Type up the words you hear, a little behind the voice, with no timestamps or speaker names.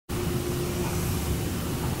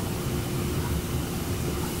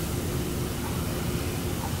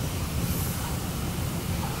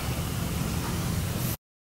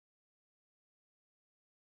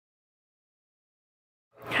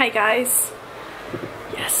Hi guys.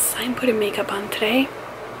 Yes, I'm putting makeup on today.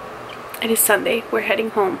 It is Sunday. We're heading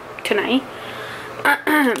home tonight.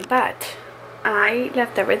 But I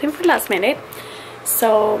left everything for last minute.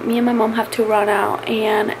 So me and my mom have to run out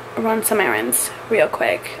and run some errands real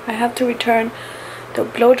quick. I have to return the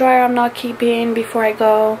blow dryer I'm not keeping before I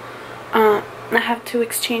go. I have to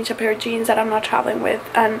exchange a pair of jeans that I'm not traveling with.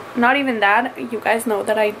 And not even that, you guys know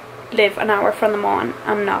that I live an hour from the mall.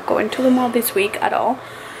 I'm not going to the mall this week at all.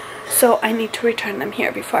 So I need to return them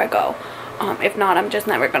here before I go. If not, I'm just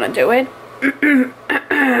never gonna do it.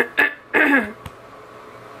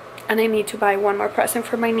 And I need to buy one more present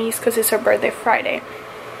for my niece because it's her birthday Friday.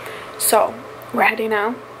 So we're heading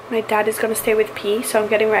out. My dad is gonna stay with P, so I'm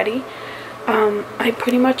getting ready. I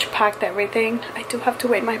pretty much packed everything. I do have to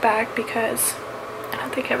weigh my bag because I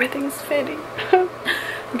don't think everything is fitting.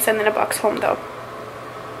 I'm sending a box home though.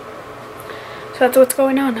 So that's what's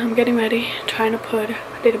going on. I'm getting ready, trying to put a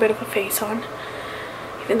little bit of a face on,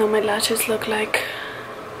 even though my lashes look like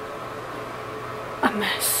a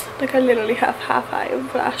mess. Like I literally have half eye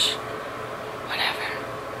of lash. Whatever.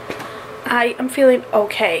 I am feeling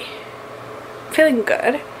okay. Feeling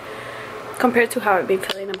good. Compared to how I've been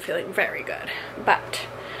feeling, I'm feeling very good. But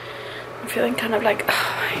I'm feeling kind of like,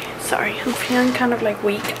 I'm feeling kind of like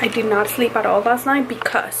weak. I did not sleep at all last night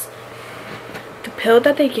because the pill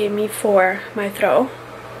that they gave me for my throat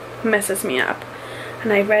messes me up.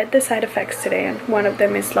 And I read the side effects today, and one of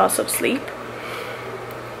them is loss of sleep.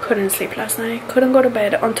 Couldn't sleep last night. Couldn't go to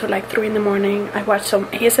bed until like 3 in the morning. I watched some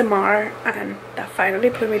ASMR and that finally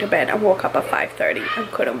put me to bed. I woke up at 5:30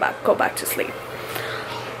 and couldn't go back to sleep.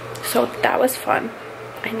 So that was fun.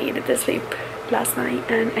 I needed the sleep last night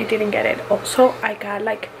and I didn't get it. Also, I got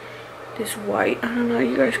like this white, I don't know if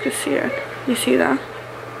you guys could see it. You see that?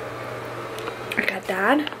 I got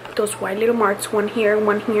that, those white little marks, one here,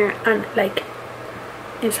 and like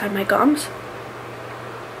inside my gums.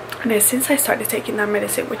 And since I started taking that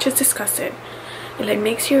medicine, which is disgusting, it like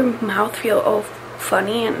makes your mouth feel all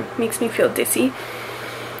funny and makes me feel dizzy.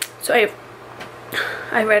 So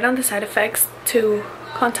I read on the side effects to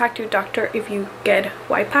contact your doctor if you get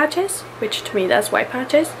white patches, which to me that's white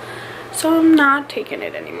patches. So I'm not taking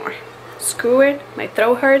it anymore. Screw it, my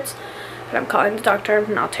throat hurts, but I'm calling the doctor.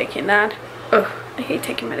 I'm not taking that. Ugh, I hate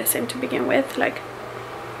taking medicine to begin with. Like,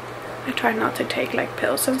 I try not to take like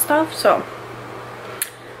pills and stuff, so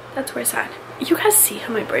that's where it's at. You guys see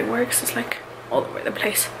how my brain works? It's like all over the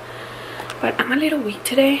place. But I'm a little weak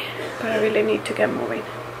today, but I really need to get moving.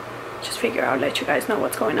 Just figure out, let you guys know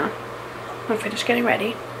what's going on. I'm finished getting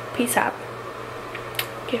ready. Peace out.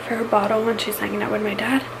 Give her a bottle when she's hanging out with my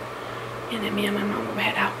dad, and then me and my mom will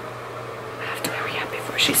head out. I have to hurry up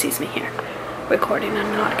before she sees me here recording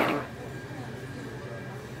and not getting ready.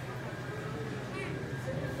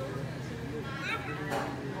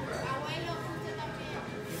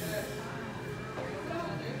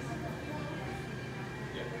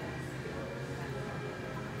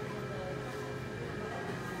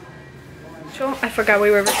 I forgot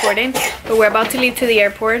we were recording, but we're about to leave to the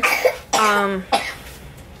airport.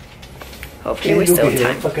 Hopefully we're still in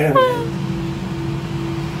time. We just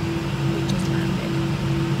landed.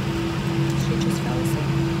 She just fell asleep.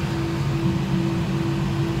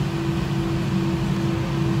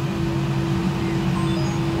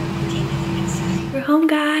 We're home,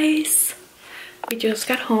 guys. We just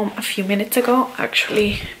got home a few minutes ago,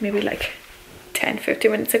 actually maybe like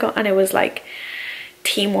 10-15 minutes ago, and it was like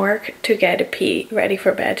teamwork to get P ready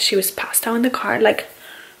for bed. She was passed out in the car, like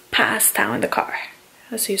passed out in the car.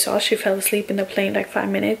 As you saw, she fell asleep in the plane like 5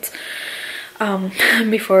 minutes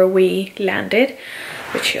before we landed,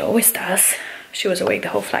 which she always does. She was awake the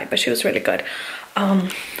whole flight, but she was really good.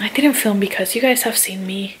 I didn't film because you guys have seen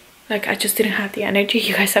me, like I just didn't have the energy.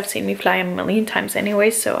 You guys have seen me fly a million times anyway,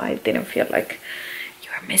 so I didn't feel like you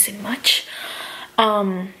are missing much.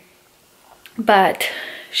 But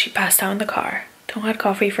she passed out in the car. Don't have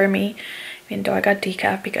coffee for me, even though I got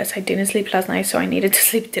decaf because I didn't sleep last night, so I needed to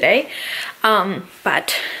sleep today.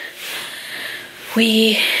 But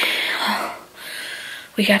we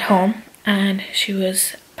got home and she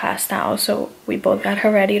was passed out, so we both got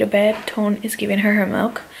her ready to bed. Tone is giving her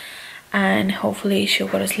milk and hopefully she'll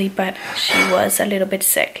go to sleep, but she was a little bit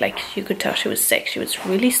sick. Like, you could tell she was sick. She was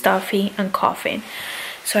really stuffy and coughing.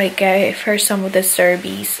 So I gave her some of the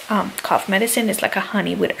Serbi's cough medicine. It's like a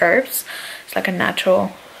honey with herbs. It's like a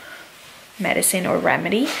natural medicine or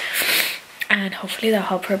remedy, and hopefully that'll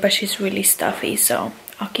help her. But she's really stuffy, so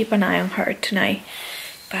I'll keep an eye on her tonight.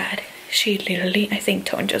 But she literally, I think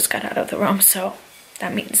Tone just got out of the room, so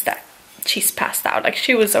that means that she's passed out. Like,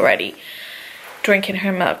 she was already drinking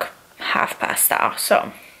her milk half passed out,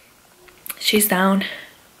 so she's down.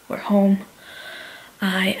 we're home,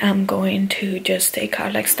 I am going to just take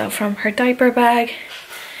out like stuff from her diaper bag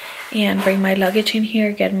and bring my luggage in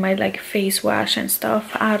here, get my like face wash and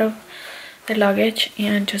stuff out of the luggage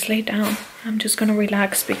and just lay down. I'm just gonna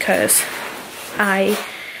relax because I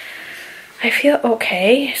feel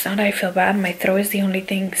okay. It's not that I feel bad. My throat is the only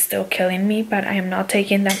thing still killing me, but I am not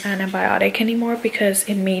taking that antibiotic anymore because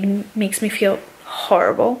it makes me feel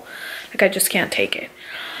horrible. Like I just can't take it.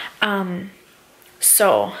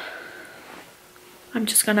 So I'm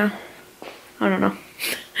just gonna, I don't know.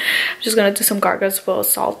 I'm just gonna do some gargles with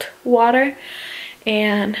salt water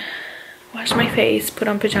and wash my face, put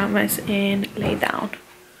on pajamas and lay down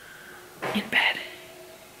in bed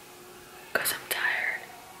because I'm tired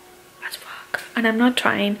as fuck. And I'm not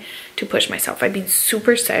trying to push myself. I've been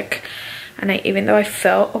super sick, and even though I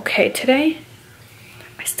felt okay today,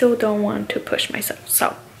 I still don't want to push myself.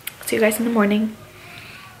 So see you guys in the morning.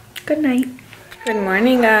 Good night. Good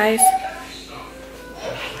morning, guys.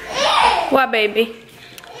 What, baby?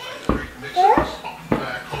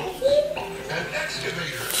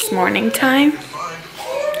 It's morning time.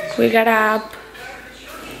 We got up.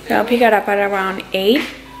 Penelope got up at around 8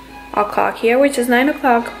 o'clock here, which is 9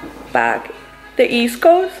 o'clock back the East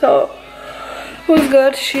Coast. So it was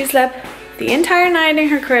good. She slept the entire night in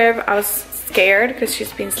her crib. I was scared because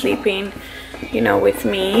she's been sleeping, you know, with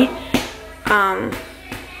me.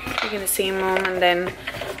 Taking the same room, and then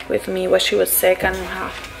with me while she was sick, and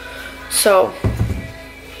so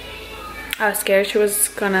I was scared she was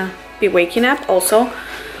gonna be waking up. Also,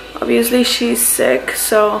 obviously she's sick,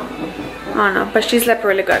 so I don't know, but she slept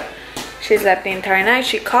really good. She slept the entire night.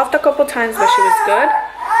 She coughed a couple times, but she was good.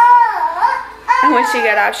 And when she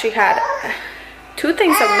got up, she had 2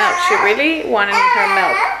 things of milk. She really wanted her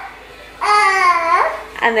milk.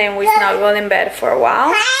 And then we snuggled in bed for a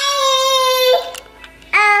while.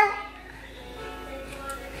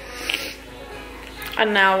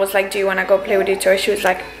 And now I was like, do you want to go play with your toy? She was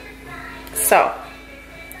like, so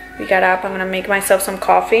we got up. I'm gonna make myself some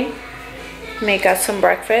coffee, make us some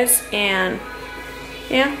breakfast, and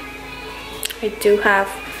yeah, I do have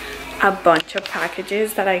a bunch of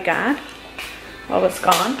packages that I got while I was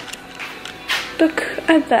gone. Look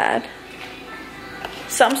at that.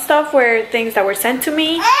 Some stuff were things that were sent to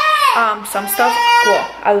me. Some stuff,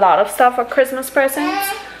 well, a lot of stuff are Christmas presents.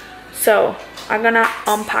 So I'm gonna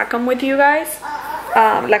unpack them with you guys,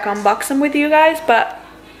 like unbox them with you guys, but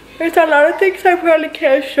there's a lot of things I probably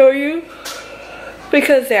can't show you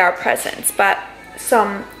because they are presents, but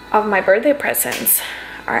some of my birthday presents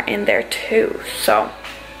are in there too. So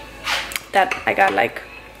that I got like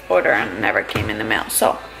order and never came in the mail.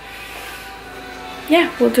 So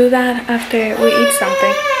yeah, we'll do that after we eat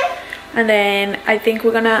something. And then I think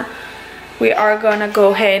we are gonna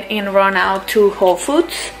go ahead and run out to Whole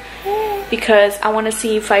Foods because I want to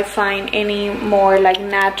see if I find any more like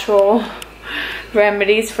natural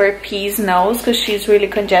remedies for P's nose, because she's really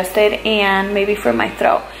congested, and maybe for my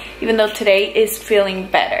throat, even though today is feeling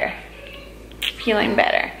better.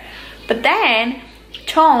 But then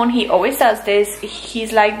Tone, he always does this,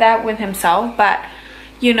 he's like that with himself, but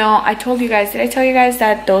you know, I told you guys, did I tell you guys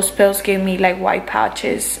that those pills gave me like white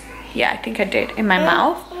patches? Yeah, I think I did, in my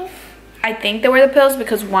mouth. I think they were the pills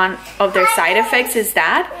because one of their side effects is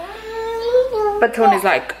that, but Tony's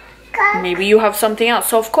like, maybe you have something else.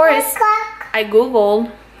 So of course I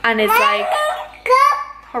googled, and it's like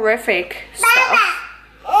horrific stuff.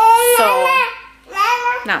 So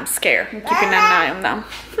now I'm scared. I'm keeping an eye on them.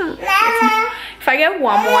 If I get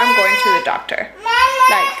one more, I'm going to the doctor,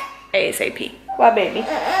 like ASAP. What, baby?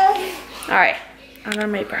 All right, I'm gonna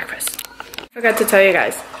make breakfast. Forgot to tell you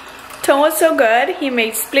guys, Tone was so good. He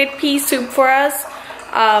made split pea soup for us.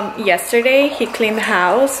 Yesterday he cleaned the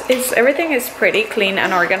house. Everything is pretty clean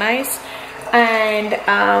and organized, and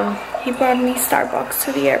he brought me Starbucks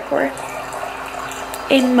to the airport.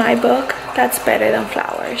 In my book, that's better than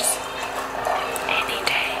flowers any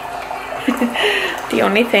day. The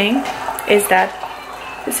only thing is that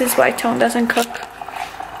this is why Tone doesn't cook.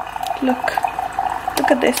 Look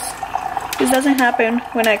at this. This doesn't happen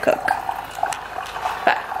when I cook,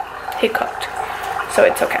 but he cooked, so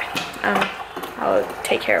it's okay. I'll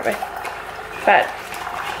take care of it. But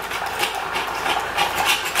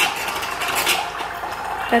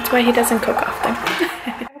that's why he doesn't cook often. I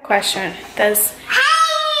have a question.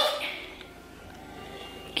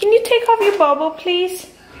 Can you take off your bubble, please?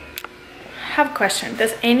 I have a question.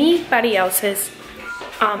 Does anybody else's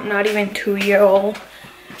not even 2-year-old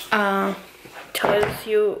tells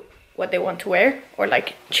you what they want to wear, or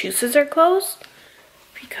like chooses their clothes?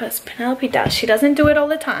 Because Penelope does. She doesn't do it all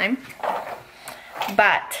the time,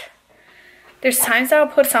 but there's times that I'll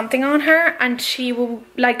put something on her and she will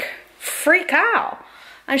like freak out.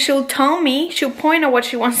 And she'll tell me, she'll point at what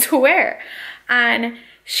she wants to wear. And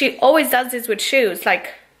she always does this with shoes.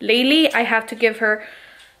 Like lately, I have to give her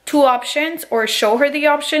 2 options or show her the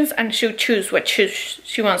options and she'll choose what shoes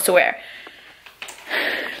she wants to wear.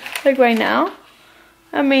 Like right now.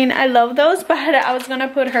 I mean, I love those, but I was gonna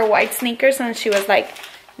put her white sneakers and she was like,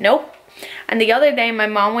 nope. And the other day, my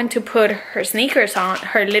mom went to put her sneakers on,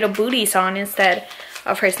 her little booties on instead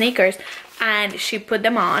of her sneakers. And she put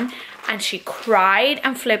them on and she cried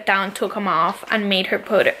and flipped out and took them off and made her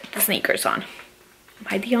put the sneakers on. Am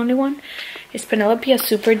I the only one? Is Penelope a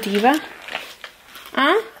super diva?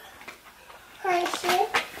 Huh?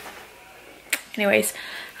 Anyways,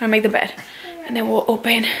 I'm gonna make the bed and then we'll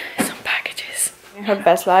open some packages. In her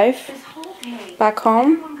best life, back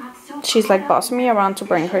home, she's like bossing me around to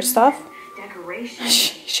bring her stuff.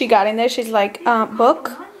 She got in there, she's like,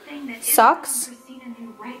 book, socks,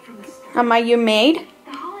 am I your maid?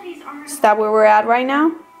 Is that where we're at right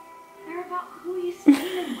now?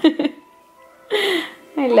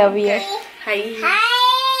 I love you. Hi.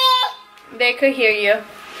 They could hear you.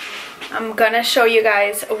 I'm gonna show you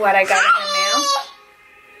guys what I got in the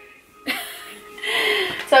mail.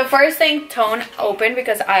 So first thing, Tone opened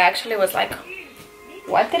because I actually was like,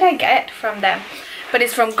 what did I get from them? But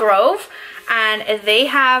it's from Grove and they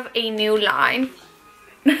have a new line.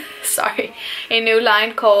 Sorry, a new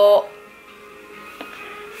line called,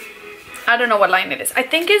 I don't know what line it is. I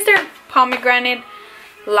think it's their pomegranate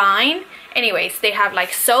line. Anyways, they have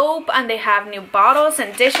like soap and they have new bottles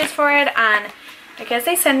and dishes for it, and I guess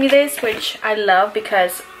they sent me this, which I love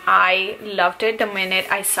because I loved it the minute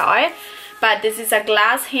I saw it. But this is a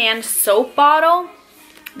glass hand soap bottle.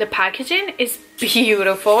 The packaging is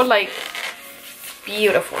beautiful, like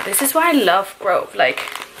beautiful. This is why I love Grove. Like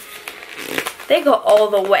they go all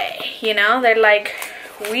the way, you know? They're like,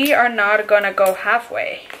 we are not gonna go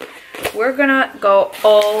halfway. We're gonna go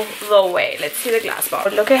all the way. Let's see the glass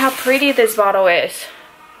bottle. Look at how pretty this bottle is.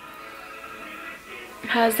 It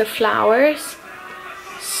has the flowers.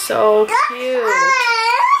 So cute.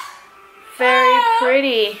 Very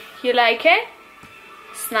pretty. You like it?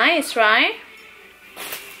 It's nice, right?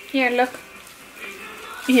 Here, look.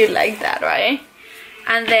 You like that, right?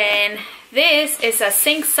 And then this is a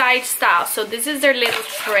sink side style. So this is their little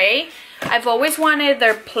tray. I've always wanted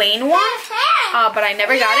their plain one, but I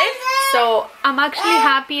never got it. So I'm actually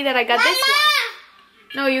happy that I got this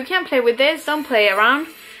one. No, you can't play with this. Don't play around.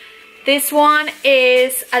 This one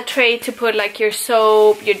is a tray to put like your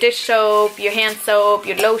soap, your dish soap, your hand soap,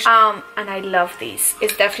 your lotion. And I love these.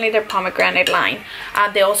 It's definitely their pomegranate line.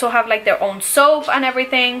 They also have like their own soap and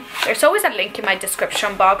everything. There's always a link in my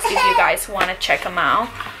description box if you guys want to check them out.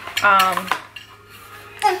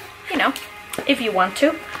 You know, if you want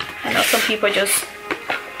to. I know some people just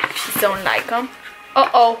don't like them.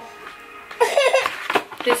 Uh-oh.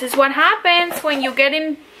 This is what happens when you get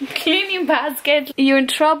in cleaning basket. You're in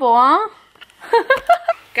trouble, huh?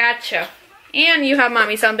 Gotcha. And you have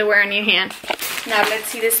mommy's underwear in your hand. Now let's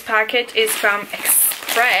see, this package is from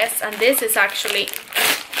Express, and this is actually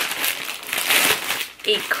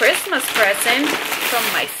a Christmas present from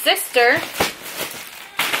my sister.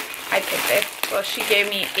 I picked it. Well, she gave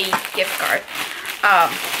me a gift card.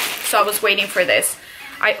 So I was waiting for this.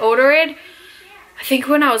 I ordered it, I think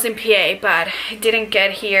when I was in PA, but it didn't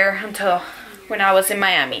get here until when I was in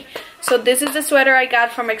Miami. So this is the sweater I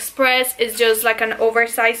got from Express. It's just like an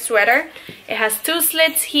oversized sweater. It has 2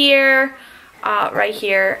 slits here, right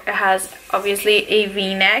here. It has obviously a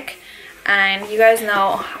V-neck. And you guys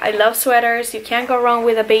know, I love sweaters. You can't go wrong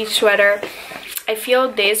with a beige sweater. I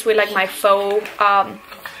feel this with like my faux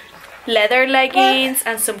leather leggings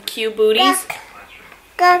and some cute booties.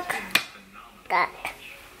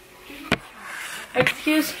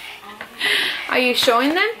 Excuse, are you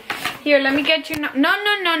showing them? Here, let me get you.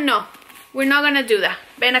 No. We're not gonna do that.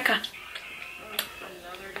 Ven acá.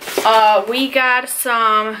 We got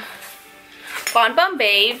some Bon Bon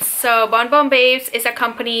Babes. So Bon Bon Babes is a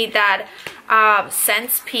company that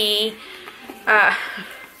sends pee.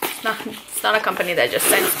 It's not a company that just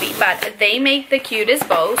sends pee, but they make the cutest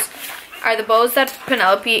bows. Are the bows that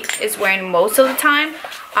Penelope is wearing most of the time.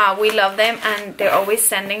 We love them, and they're always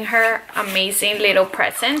sending her amazing little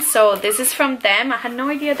presents. So this is from them. I had no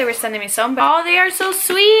idea they were sending me some, but oh, they are so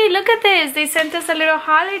sweet. Look at this. They sent us a little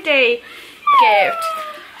holiday gift.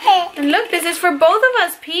 And look, this is for both of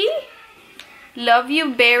us, P. Love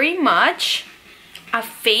you very much. A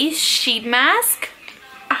face sheet mask.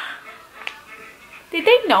 Did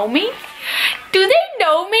they know me? Do they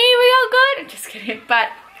know me real good? I'm just kidding, but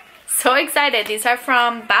so excited. These are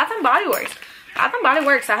from Bath and Body Works. Bath & Body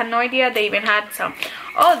Works. I had no idea they even had some.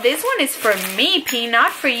 Oh, this one is for me, P,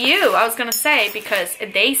 not for you. I was gonna say, because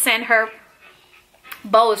they sent her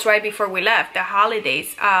bows right before we left. The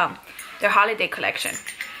holidays, their holiday collection.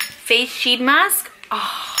 Face sheet mask.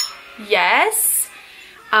 Oh, yes.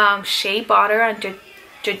 Shea butter and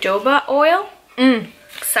jojoba oil.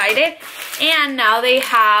 Excited. And now they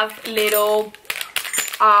have little,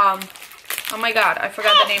 oh my god, I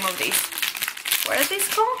forgot the name of these. What are these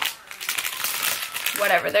called?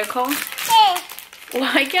 Whatever they're called.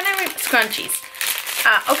 Why can't I remember? Scrunchies.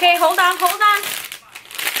 Okay, hold on.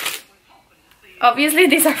 Obviously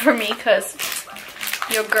these are for me because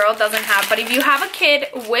your girl doesn't have, but if you have a kid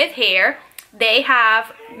with hair, they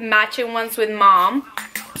have matching ones with mom.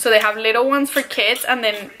 So they have little ones for kids and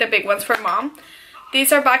then the big ones for mom.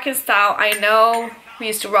 These are back in style. I know we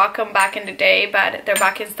used to rock them back in the day, but they're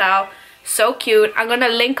back in style. So cute. I'm gonna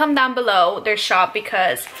link them down below, their shop,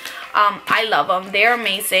 because I love them. They're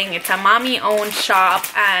amazing. It's a mommy owned shop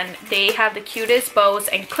and they have the cutest bows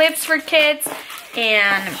and clips for kids,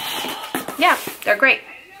 and yeah, they're great.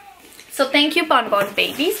 So thank you, Bon Bon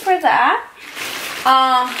Babies, for that.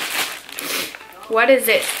 What is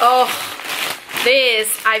it? Oh,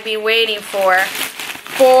 this I've been waiting for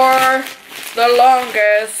the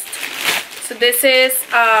longest. So this is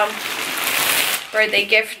birthday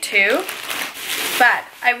gift too, but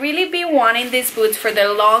I really been wanting these boots for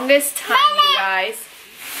the longest time, you guys,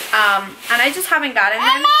 and I just haven't gotten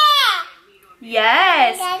them.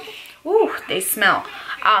 Yes. Ooh, they smell.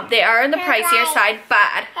 They are on the pricier side,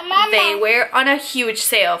 but they were on a huge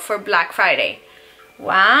sale for Black Friday.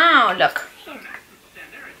 Wow, look.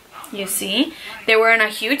 You see? They were on a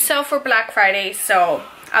huge sale for Black Friday, so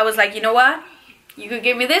I was like, you know what? You could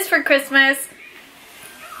give me this for Christmas.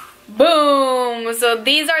 Boom! So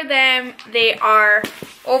these are them. They are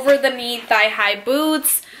over the knee thigh-high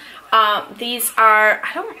boots. These are,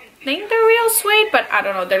 I don't think they're real suede, but I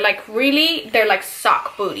don't know. They're like really, they're like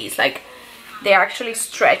sock booties. Like, they're actually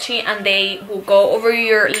stretchy and they will go over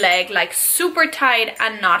your leg like super tight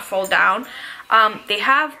and not fall down. They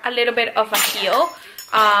have a little bit of a heel,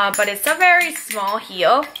 but it's a very small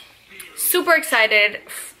heel. Super excited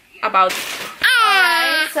about.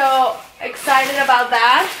 So excited about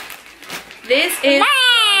that. This is,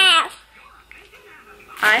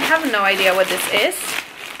 I have no idea what this is.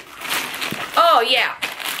 Oh yeah,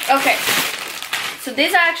 okay. So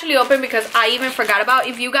this I actually opened because I even forgot about.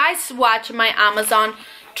 If you guys watch my Amazon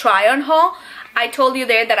try-on haul, I told you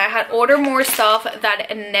there that I had ordered more stuff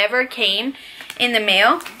that never came in the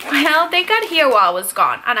mail. Well, they got here while I was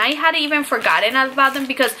gone, and I had even forgotten about them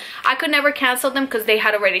because I could never cancel them because they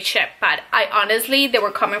had already shipped. But I honestly, they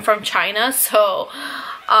were coming from China, so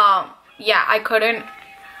yeah, I couldn't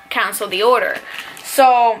cancel the order.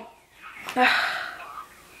 So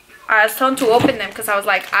I was told to open them because I was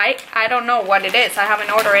like, I don't know what it is. I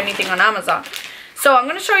haven't ordered anything on Amazon. So I'm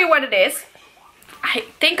going to show you what it is. I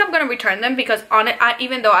think I'm going to return them because on it,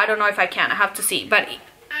 even though I don't know if I can, I have to see. But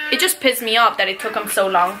it just pissed me off that it took them so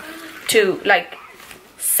long to like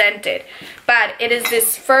send it. But it is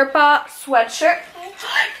this Furpa sweatshirt.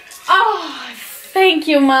 Oh, thank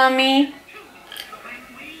you, mommy.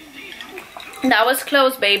 That was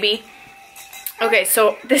close, baby. Okay,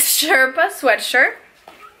 so this Sherpa sweatshirt,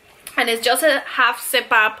 and it's just a half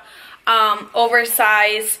zip up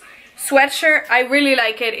oversized sweatshirt. I really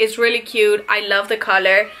like it. It's really cute. I love the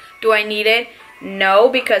color. Do I need it? No,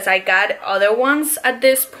 because I got other ones at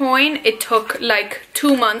this point. It took like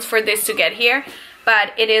 2 months for this to get here,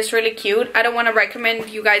 but it is really cute. I don't want to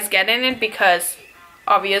recommend you guys getting it because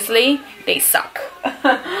obviously they suck.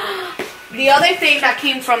 The other thing that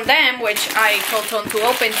came from them, which I told Tom to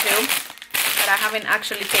open to, that I haven't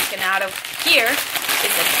actually taken out of here,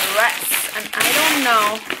 is a dress. And I don't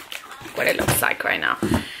know what it looks like right now.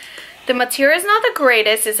 The material is not the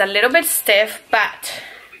greatest. It's a little bit stiff, but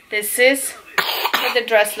this is what the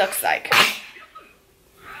dress looks like.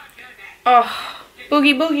 Oh,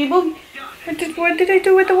 boogie, boogie, boogie. What did I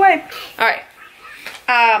do with the wipe? Alright.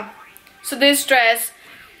 So this dress,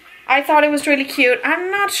 I thought it was really cute.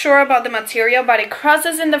 I'm not sure about the material, but it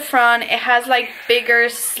crosses in the front. It has like bigger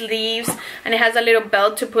sleeves and it has a little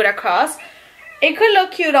belt to put across. It could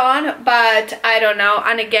look cute on, but I don't know.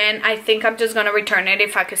 And again, I think I'm just gonna return it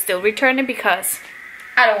if I could still return it because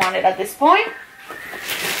I don't want it at this point.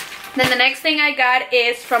 Then the next thing I got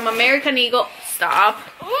is from American Eagle. Stop.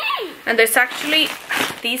 And there's actually,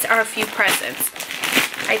 these are a few presents.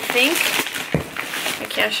 I think, I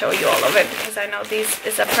can't show you all of it because I know this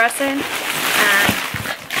is a present, and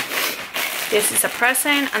this is a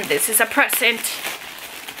present, and this is a present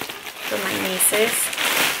for my nieces,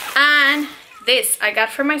 and this I got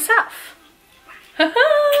for myself.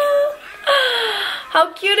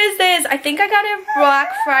 How cute is this? I think I got it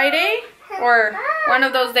Black Friday or one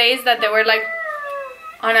of those days that they were like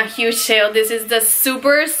on a huge sale. This is the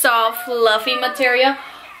super soft fluffy material.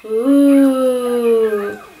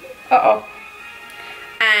 Ooh. Uh-oh.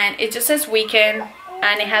 And it just says weekend,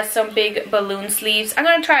 and it has some big balloon sleeves. I'm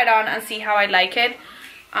gonna try it on and see how I like it.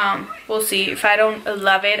 We'll see. If I don't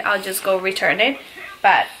love it, I'll just go return it.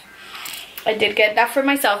 But I did get that for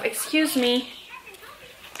myself. Excuse me.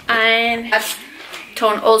 And that's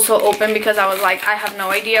tone also open because I was like, I have no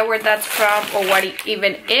idea where that's from or what it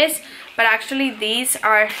even is. But actually these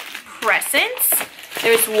are presents.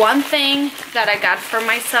 There's one thing that I got for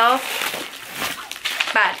myself,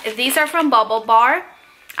 but these are from Bubble Bar.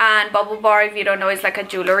 And Bubble Bar, if you don't know, is like a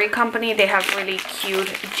jewelry company. They have really cute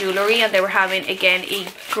jewelry, and they were having again a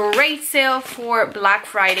great sale for Black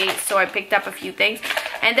Friday, so I picked up a few things.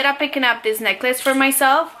 I ended up picking up this necklace for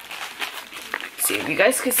myself. See if you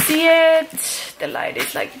guys can see it. The light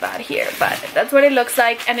is like bad here, but that's what it looks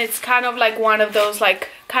like. And it's kind of like one of those like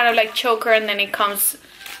kind of like choker, and then it comes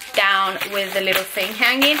down with the little thing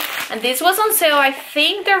hanging. And this was on sale. I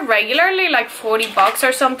think they're regularly like 40 bucks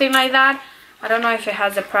or something like that. I don't know if it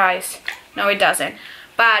has a price. No, it doesn't.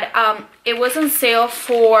 But it was on sale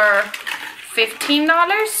for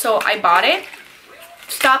 $15, so I bought it.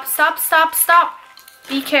 Stop, stop, stop, stop.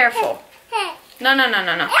 Be careful. No, no, no,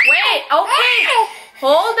 no, no. Wait, okay.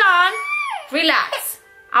 Hold on. Relax.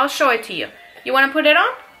 I'll show it to you. You want to put it on?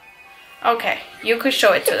 Okay, you could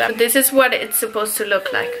show it to them. This is what it's supposed to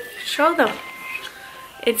look like. Show them.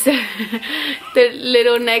 It's the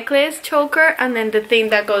little necklace choker and then the thing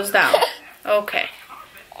that goes down. Okay.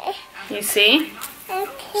 You see?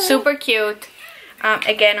 Super cute.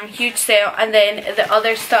 Again, on huge sale. And then the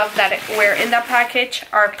other stuff that were in the package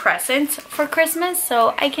are presents for Christmas,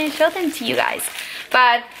 so I can show them to you guys.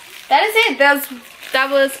 But that is it.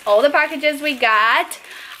 That was all the packages we got.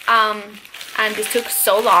 And this took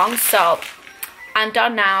so long, so I'm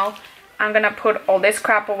done now. I'm gonna put all this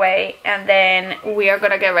crap away, and then we are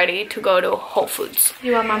gonna get ready to go to Whole Foods.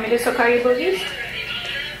 You want mommy to soak out your boogies?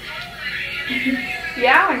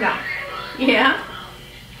 Yeah or no? Yeah?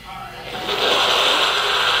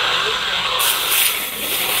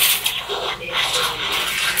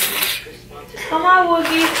 Come on,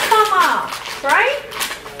 Woogies, come on. Right?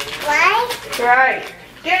 Right? Right.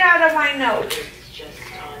 Get out of my nose.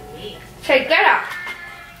 Say, get out.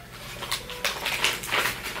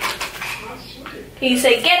 Can you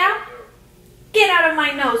say, get out? Get out of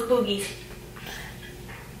my nose, Boogies.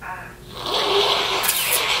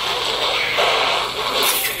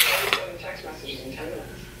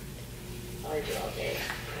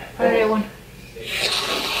 Other one.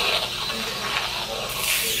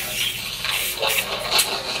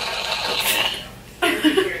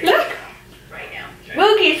 Look.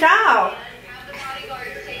 Boogies out.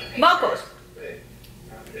 Buckles.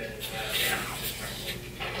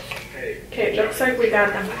 Okay, looks like we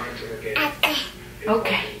got them.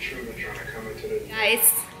 Okay.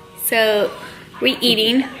 Guys, so we're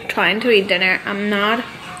eating, trying to eat dinner. I'm not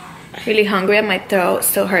really hungry and my throat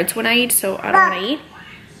still hurts when I eat, so I don't want to eat.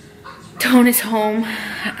 Tone is home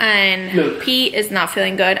and P is not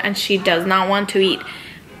feeling good and she does not want to eat.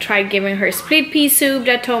 Tried giving her split pea soup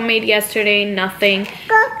that Tone made yesterday, nothing.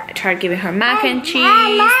 I tried giving her mac and cheese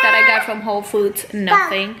that I got from Whole Foods,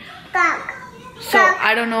 nothing. So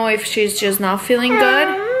I don't know if she's just not feeling good.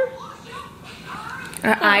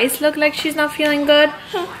 Her eyes look like she's not feeling good.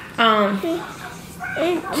 Just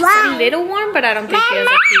a little warm, but I don't think she has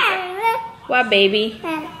a fever. What, baby?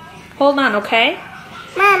 Hold on, okay?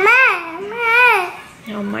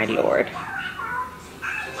 Oh my Lord.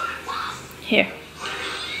 Here.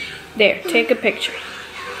 There, take a picture.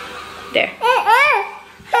 There.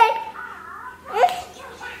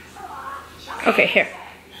 Okay, here.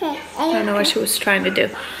 I don't know what she was trying to do.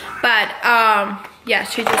 But, yeah,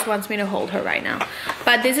 she just wants me to hold her right now.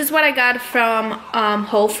 But this is what I got from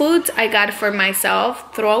Whole Foods. I got for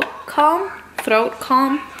myself throat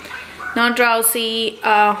calm, non-drowsy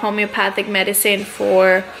homeopathic medicine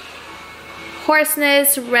for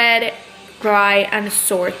hoarseness, red, dry, and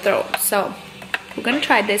sore throat. So we're gonna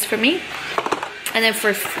try this for me. And then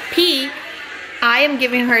for P, I am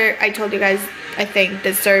giving her, I told you guys, I think, the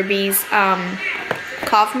Zerbe's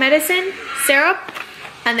cough medicine syrup.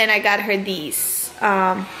 And then I got her these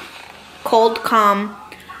cold calm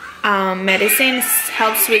medicine.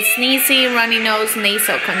 Helps with sneezing, runny nose,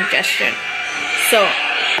 nasal congestion. So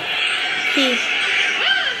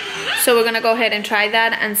we're gonna go ahead and try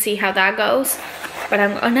that and see how that goes. But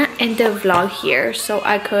I'm gonna end the vlog here so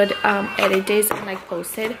I could edit this and like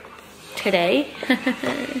post it today.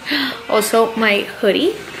 Also, my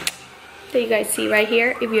hoodie that you guys see right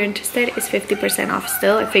here, if you're interested, is 50% off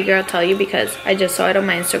still. I figure I'll tell you because I just saw it on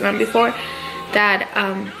my Instagram before that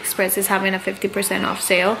Express is having a 50% off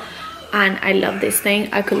sale, and I love this thing.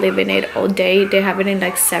 I could live in it all day. They have it in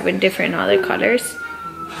like 7 different other colors.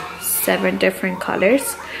 7 different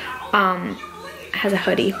colors. Has a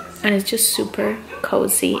hoodie and it's just super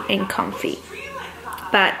cozy and comfy.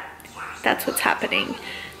 But that's what's happening.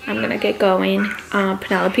 I'm gonna get going.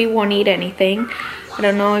 Penelope won't eat anything. I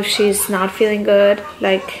don't know if she's not feeling good.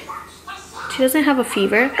 Like, she doesn't have a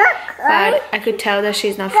fever, but I could tell that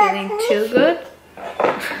she's not feeling too good.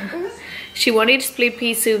 She won't eat split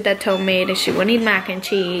pea soup that Tom made, and she won't eat mac and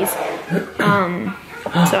cheese.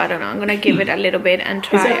 So I don't know. I'm gonna give it a little bit and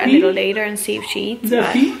try a little later and see if she eats.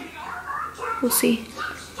 But we'll see.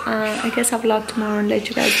 I guess I'll vlog tomorrow and let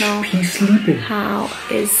you guys know how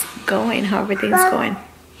it's going, how everything's going.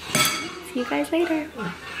 See you guys later.